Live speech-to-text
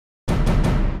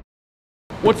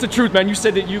What's the truth, man? You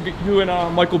said that you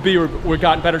and Michael B were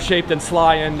got in better shape than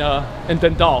Sly and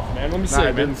then Dolph, man. Let me see, I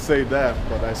man. didn't say that,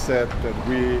 but I said that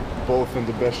we both in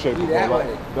the best shape of our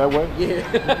lives. That way?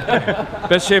 Yeah.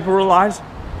 Best shape of our lives?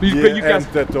 Yeah, you guys,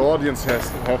 and that the audience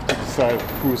have to decide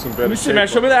who's in better shape. Let me see, man.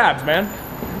 Show me the abs, man.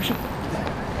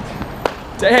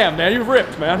 Damn, man, you're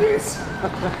ripped, man.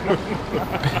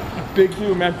 Big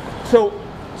dude, man. So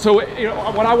you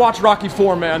know, when I watch Rocky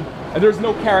IV, man, there's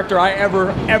no character I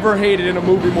ever hated in a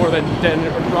movie more than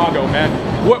Drago, man.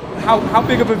 How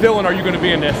big of a villain are you going to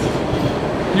be in this?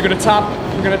 You're going to top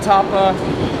the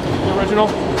original?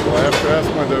 Well, I have to ask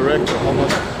my director how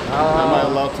much am I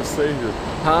allowed to say here.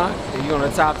 Huh? Are you gonna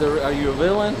top the? Are you a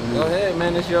villain? Go ahead,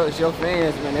 man. It's your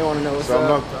fans, man. They want to know what's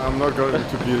up. I'm not going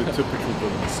to be the typical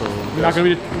villain. So you're not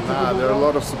going to be. There are a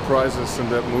lot of surprises in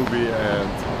that movie, and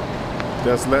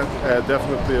there's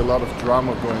definitely a lot of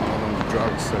drama going on the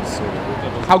Drago set. So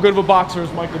how good of a boxer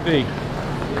is Michael B?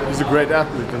 He's a great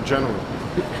athlete in general.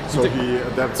 So he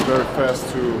adapts very fast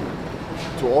to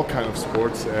all kind of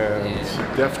sports, and he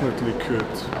definitely could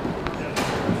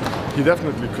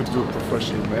do a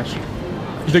professional match.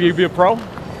 You think he'd be a pro? Oh,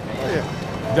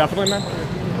 yeah. Definitely, man.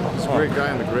 He's a great guy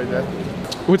and a great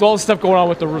athlete. With all the stuff going on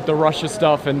with the Russia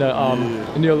stuff and the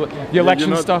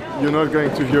election stuff. You're not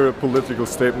going to hear a political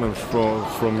statement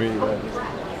from me.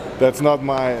 That's not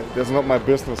my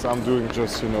business. I'm doing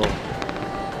just, you know,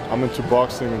 I'm into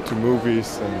boxing, into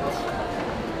movies, and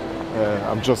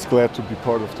I'm just glad to be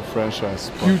part of the franchise.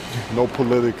 No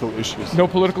political issues. No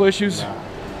political issues? Nah.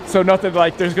 So nothing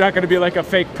like, there's not going to be like a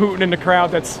fake Putin in the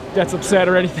crowd that's upset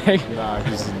or anything? Nah,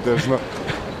 there's not.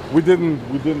 We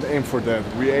didn't aim for that.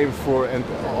 We aim for, and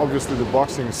obviously the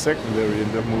boxing is secondary in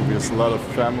the movie. It's a lot of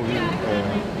family.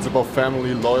 It's about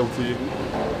family, loyalty,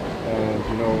 and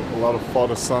you know, a lot of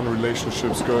father-son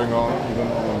relationships going on, even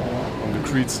on the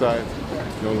Creed side.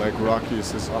 You know, like Rocky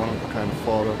is his own kind of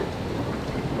father.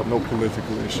 But no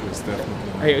political issues,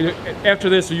 definitely. Hey, after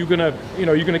this, are you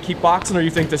gonna keep boxing, or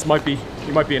you think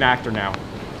you might be an actor now?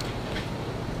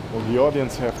 Well, the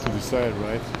audience have to decide,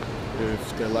 right?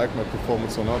 If they like my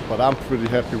performance or not. But I'm pretty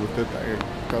happy with it.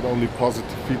 I got only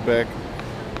positive feedback,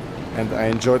 and I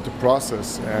enjoyed the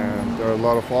process. And there are a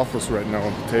lot of offers right now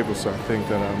on the table, so I think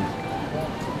that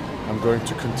I'm going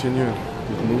to continue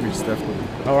with movies, definitely.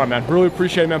 All right, man. Really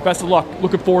appreciate it, man. Best of luck.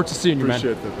 Looking forward to seeing you, man.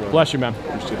 Appreciate it, bro. Bless you, man.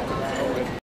 Appreciate it.